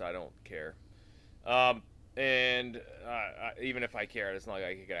numbers. I don't care. And even if I cared, it's not like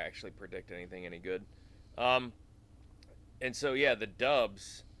I could actually predict anything any good. And so yeah, the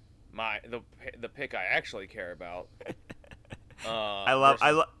Dubs, the pick I actually care about.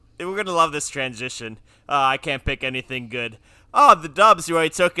 We're gonna love this transition. I can't pick anything good. Oh, the Dubs, who I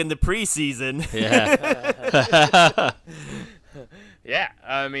took in the preseason. Yeah. Yeah,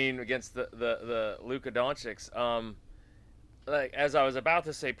 I mean against the Luka Doncic. Like as I was about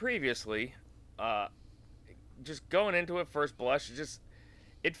to say previously, just going into it first blush,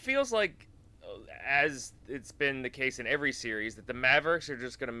 it feels like, as it's been the case in every series, that the Mavericks are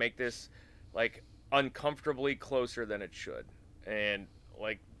just going to make this like uncomfortably closer than it should. And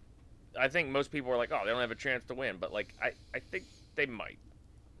like I think most people are like, oh, they don't have a chance to win, but like I think they might,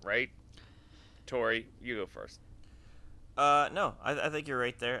 right? Tori, you go first. No, I think you're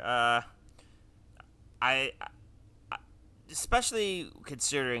right there. I especially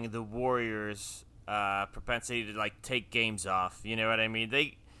considering the Warriors' propensity to like take games off. You know what I mean?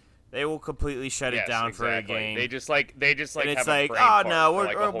 They will completely shut it down for a game. They just like and it's have like, a brain oh fart no, for,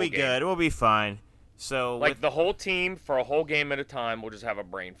 like, a we'll whole be game. good. We'll be fine. So Like the whole team for a whole game at a time will just have a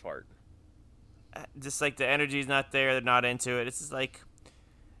brain fart. just like the energy's not there, they're not into it. It's just like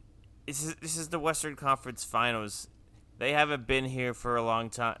this is the Western Conference Finals. They haven't been here for a long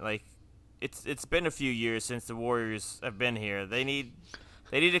time. Like it's been a few years since the Warriors have been here. They need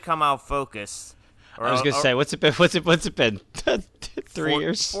to come out focused. Or, I was gonna say, what's it been? What's it been? 3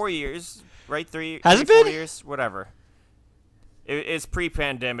 years? 4 years, right? Has it 4 been? years, whatever. It's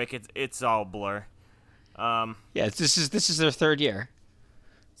pre-pandemic. It's all blur. Yeah, this is their 3rd year.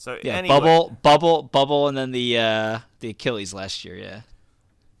 So Yeah, anyway, bubble, and then the Achilles last year. Yeah.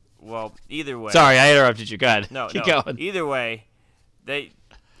 well, either way. Sorry, I interrupted you. Go ahead. No, Keep no. going. Either way, they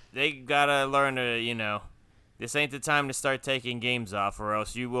gotta learn to, this ain't the time to start taking games off, or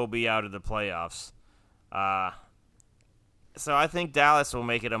else you will be out of the playoffs. So I think Dallas will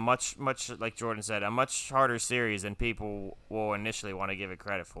make it a much, like Jordan said, a much harder series than people will initially want to give it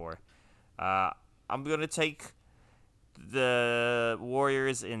credit for. I'm gonna take the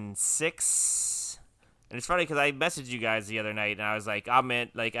Warriors in 6. And it's funny because I messaged you guys the other night, and I was like, I'm in.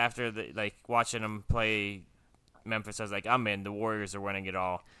 Like after watching them play Memphis, I was like, I'm in. The Warriors are winning it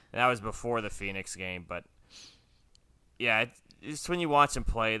all. And that was before the Phoenix game, but yeah, it's when you watch them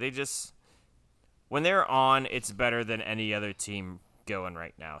play, when they're on, it's better than any other team going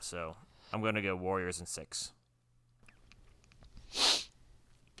right now. So I'm gonna go Warriors in 6.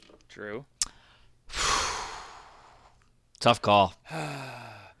 True. Tough call.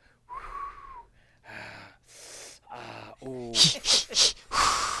 Ooh.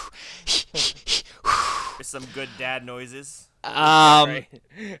 There's some good dad noises. Right.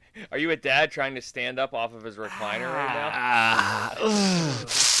 Are you a dad trying to stand up off of his recliner right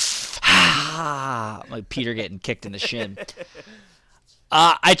now? Like Peter getting kicked in the shin.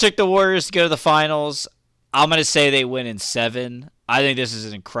 I took the Warriors to go to the finals. I'm going to say they win in 7. I think this is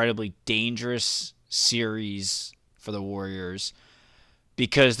an incredibly dangerous series for the Warriors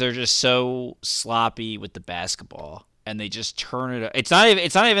because they're just so sloppy with the basketball and they just turn it. It's not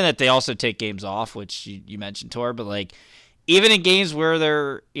even that they also take games off, which you mentioned, Tor, but like even in games where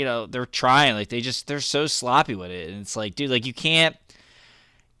they're trying, like they're so sloppy with it, and it's like, dude, like you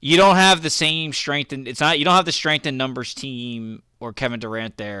don't have the same strength, and you don't have the strength in numbers team or Kevin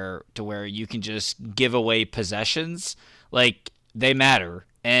Durant there to where you can just give away possessions. Like they matter.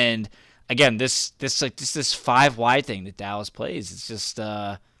 And again, this 5 wide thing that Dallas plays, it's just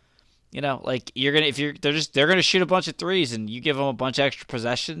like they're gonna shoot a bunch of threes and you give them a bunch of extra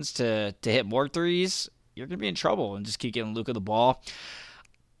possessions to hit more threes, you're gonna be in trouble and just keep getting Luka the ball.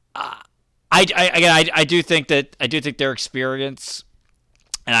 I do think their experience,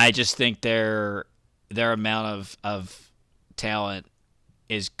 and I just think their amount of talent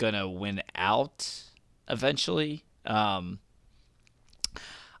is gonna win out eventually.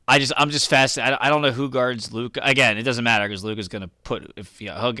 I'm just fascinated. I don't know who guards Luka. Again, it doesn't matter because Luka's gonna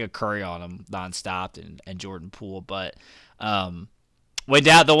he'll get Curry on him nonstop and Jordan Poole. But the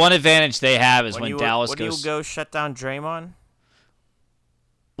one advantage they have is when Dallas goes. When you go shut down Draymond?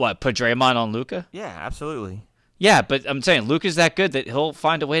 What, put Draymond on Luka? Yeah, absolutely. Yeah, but I'm saying Luka's that good that he'll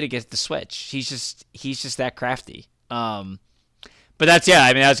find a way to get the switch. He's just that crafty. But I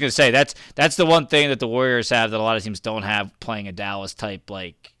was gonna say that's the one thing that the Warriors have that a lot of teams don't have playing a Dallas type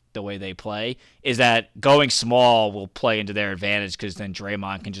like the way they play, is that going small will play into their advantage because then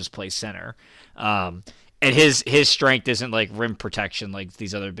Draymond can just play center. And his strength isn't like rim protection like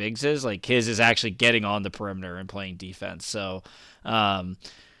these other bigs is. Like his is actually getting on the perimeter and playing defense. So I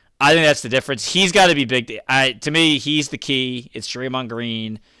think that's the difference. He's got to be big. To me, he's the key. It's Draymond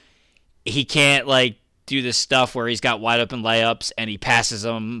Green. He can't like do this stuff where he's got wide open layups and he passes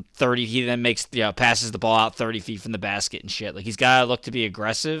them 30. He then passes the ball out 30 feet from the basket and shit. Like he's got to look to be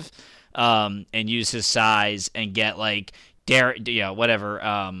aggressive and use his size and get like Maxi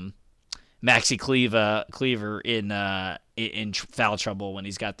Cleaver in foul trouble when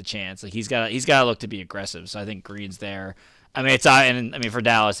he's got the chance. Like he's got to look to be aggressive. So I think Green's there. I mean for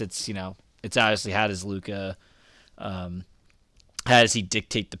Dallas it's obviously how does Luka how does he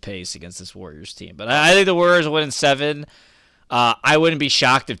dictate the pace against this Warriors team? But I think the Warriors will win in 7. I wouldn't be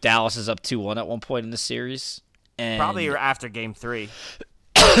shocked if Dallas is up 2-1 at one point in the series. And Probably after Game 3.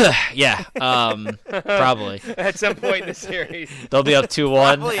 Yeah, probably. At some point in the series. They'll be up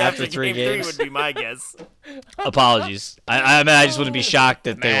 2-1 Probably after game 3 games. would be my guess. Apologies. I mean, I just wouldn't be shocked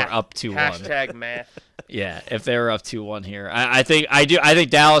that they were up 2-1. Hashtag math. Yeah, if they were up 2-1 here, I think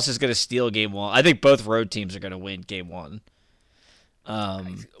Dallas is going to steal Game 1. I think both road teams are going to win Game 1.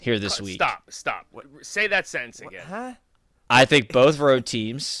 Here this week. Stop. Say that sentence again. Huh? I think both road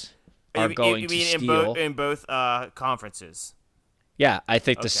teams are going you to mean steal. in both conferences? Yeah, I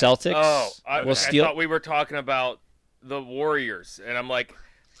think the Celtics I will steal. thought we were talking about the Warriors, and I'm like,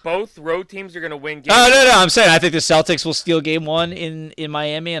 both road teams are going to win games. Oh, no, I'm saying I think the Celtics will steal Game 1 in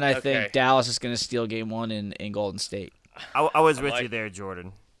Miami, and I think Dallas is going to steal Game 1 in Golden State. I was with you there,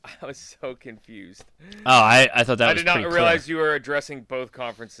 Jordan. I was so confused. Oh, I thought that I was did not pretty realize clear. you were addressing both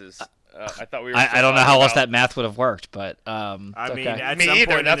conferences. I thought we were. I don't know how else that math would have worked, but I it's mean, okay. at Me some either,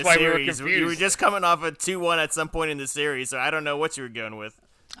 point in that's the why we were series, you were confused. just coming off a 2-1 at some point in the series, so I don't know what you were going with.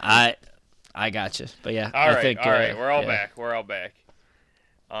 I got you, but yeah, All right, I think all right, we're all yeah. back. We're all back.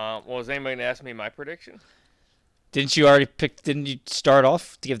 Well, is anybody gonna ask me my prediction? Didn't you already pick? Didn't you start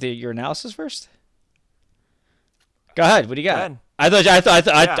off to give your analysis first? Go ahead. What do you got? Go ahead.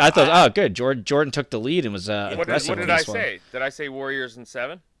 I thought. Oh, good. Jordan took the lead and was What aggressive. did in I this one. say? Did I say Warriors in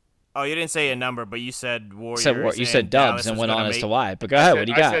 7? Oh, you didn't say a number, but you said Warriors. You said and Dubs Dallas and was went gonna on as make- to why. But go ahead. What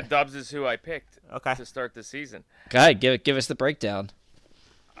do you got? I said Dubs is who I picked Okay. to start the season. Go ahead. Give us the breakdown.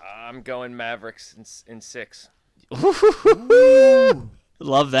 I'm going Mavericks in 6.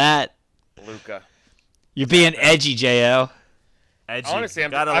 Love that. Luka. You're being edgy, Jo. Edgy. Honestly,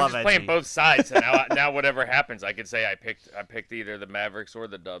 I'm Gotta just love playing edgy. both sides. And now whatever happens, I could say I picked either the Mavericks or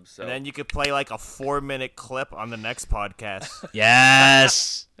the Dubs. So And then you could play like a 4-minute clip on the next podcast.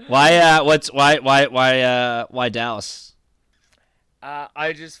 Yes. Why? Why Dallas?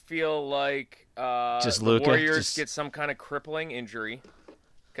 I just feel like Just the Luka? Warriors Just- get some kind of crippling injury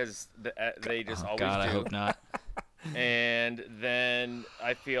because they just always God, do. I hope not. And then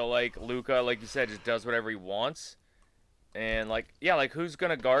I feel like Luka, like you said, just does whatever he wants. And who's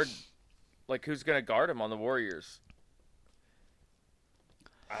gonna guard him on the Warriors?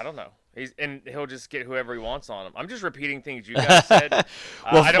 I don't know. He'll just get whoever he wants on him. I'm just repeating things you guys said.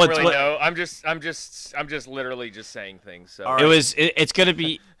 Well, I don't really what- know. I'm just literally just saying things. So All right. It's gonna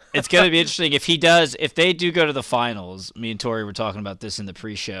be interesting if they do go to the finals. Me and Tori were talking about this in the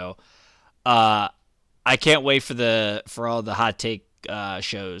pre-show. I can't wait for all the hot take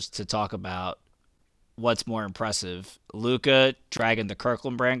shows to talk about what's more impressive: Luka dragging the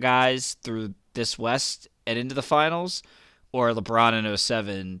Kirkland brand guys through this West and into the finals, or LeBron in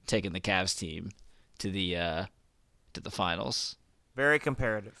 07 taking the Cavs team to the finals. Very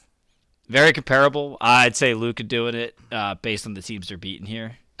comparative. Very comparable. I'd say Luka doing it based on the teams they're beating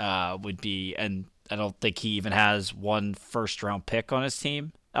here would be, and I don't think he even has one first-round pick on his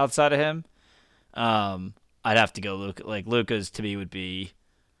team outside of him. I'd have to go Luka. Like Luka's to me would be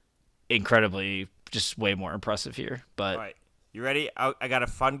incredibly just way more impressive here. But All right. You ready? I got a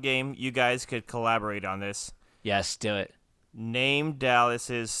fun game. You guys could collaborate on this. yes, do it. Name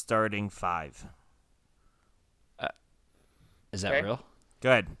Dallas's starting 5. Is that Okay. real? Go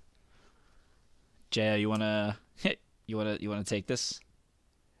ahead. Jo, you wanna take this?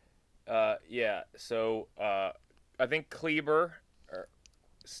 yeah. So I think Kleber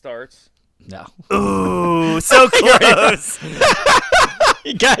starts. No. Ooh, so close.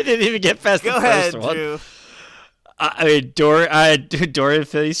 You guy didn't even get past Go the ahead, first one. Drew. I mean, Dorian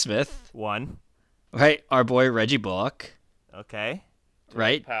Finney-Smith, 1. right? Our boy Reggie Bullock, Okay.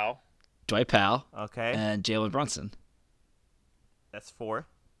 right? Powell. Dwight Powell, Okay. and Jalen Brunson, That's 4.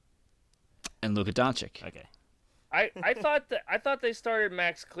 and Luka Doncic. Okay. I thought they started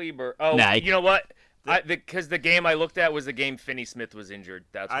Max Kleber. Oh, Nah, you know what? Because the game I looked at was the game Finney-Smith was injured.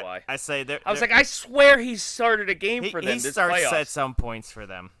 That's why. I say there. I was like, I swear he started a game for them he this starts playoffs. at some points for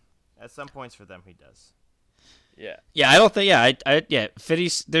them. At some points for them, he does. Yeah. Yeah, I don't think. Yeah,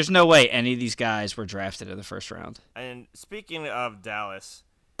 Finney's. There's no way any of these guys were drafted in the first round. And speaking of Dallas,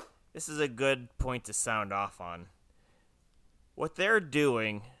 this is a good point to sound off on. What they're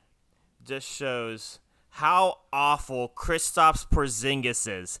doing just shows how awful Kristaps Porzingis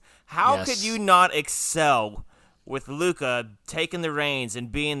is. How Yes. could you not excel with Luka taking the reins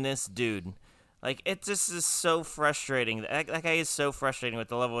and being this dude? Like, it just is so frustrating. That guy is so frustrating with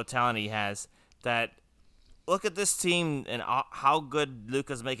the level of talent he has that look at this team and how good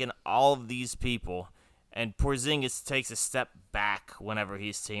Luka's making all of these people, and Porzingis takes a step back whenever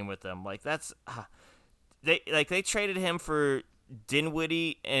he's teamed with them. Like, that's they traded him for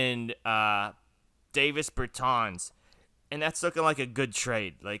Dinwiddie and Davis Bertans, and that's looking like a good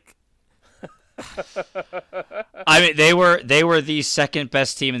trade. Like, I mean, they were the second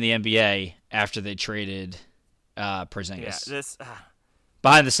best team in the NBA after they traded Porzingis.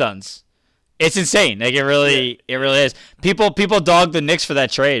 Behind the Suns. It's insane. Like it really is. People dog the Knicks for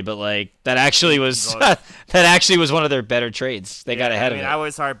that trade, but like that actually was one of their better trades. They got ahead of it. I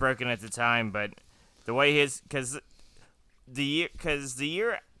was heartbroken at the time, but the way because the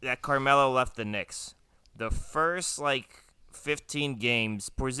year that Carmelo left the Knicks, the first like 15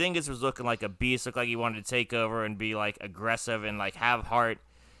 games, Porzingis was looking like a beast. Looked like he wanted to take over and be like aggressive and like have heart.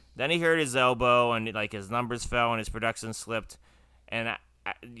 Then he hurt his elbow and like his numbers fell and his production slipped, and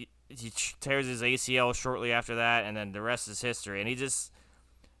he tears his ACL shortly after that, and then the rest is history. And it's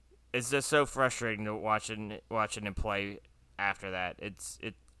just so frustrating to watching him play after that.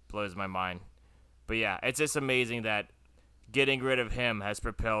 It blows my mind. But yeah, it's just amazing that getting rid of him has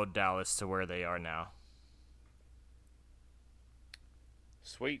propelled Dallas to where they are now.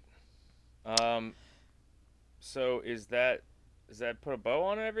 Sweet. So is that put a bow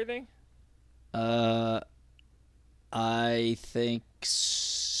on everything? I think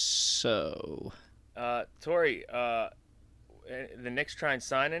so. Tori, the Knicks try and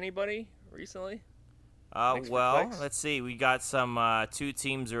sign anybody recently? Let's see. We got some 2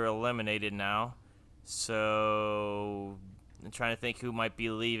 teams are eliminated now. So I'm trying to think who might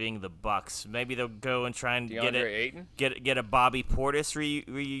be leaving the Bucks. Maybe they'll go and try and get a Bobby Portis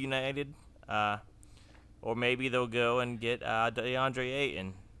reunited. Or maybe they'll go and get DeAndre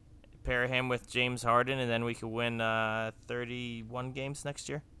Ayton. Pair him with James Harden, and then we could win 31 games next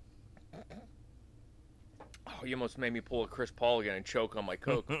year. Oh, you almost made me pull a Chris Paul again and choke on my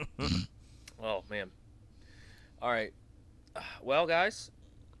Coke. Oh, man. All right. Well, guys,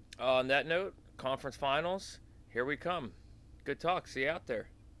 on that note, conference finals, here we come. Good talk. See you out there.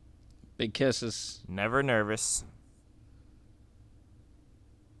 Big kisses. Never nervous.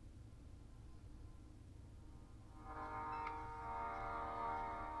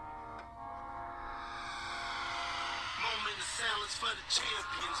 For the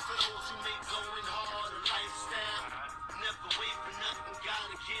champions, for those who make going hard a lifestyle. Never wait for nothing,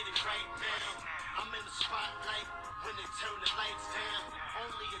 gotta get it right now. I'm in the spotlight when they turn the lights down.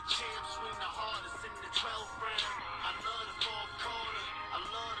 Only a champ swing the hardest in the 12th round. I love the fourth quarter, I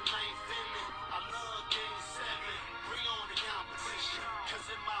love the ninth inning, I love game 7. Bring on the competition, cause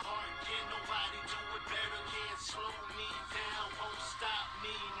in my heart, can't nobody do it better. Can't slow me down, won't stop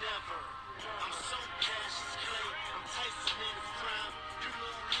me, never. I'm so Cassius Clay, I'm Tyson in his prime. You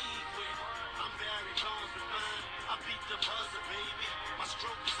know league with, I'm Barry Bonds with mine. I beat the buzzer, baby. My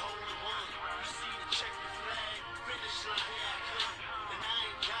stroke is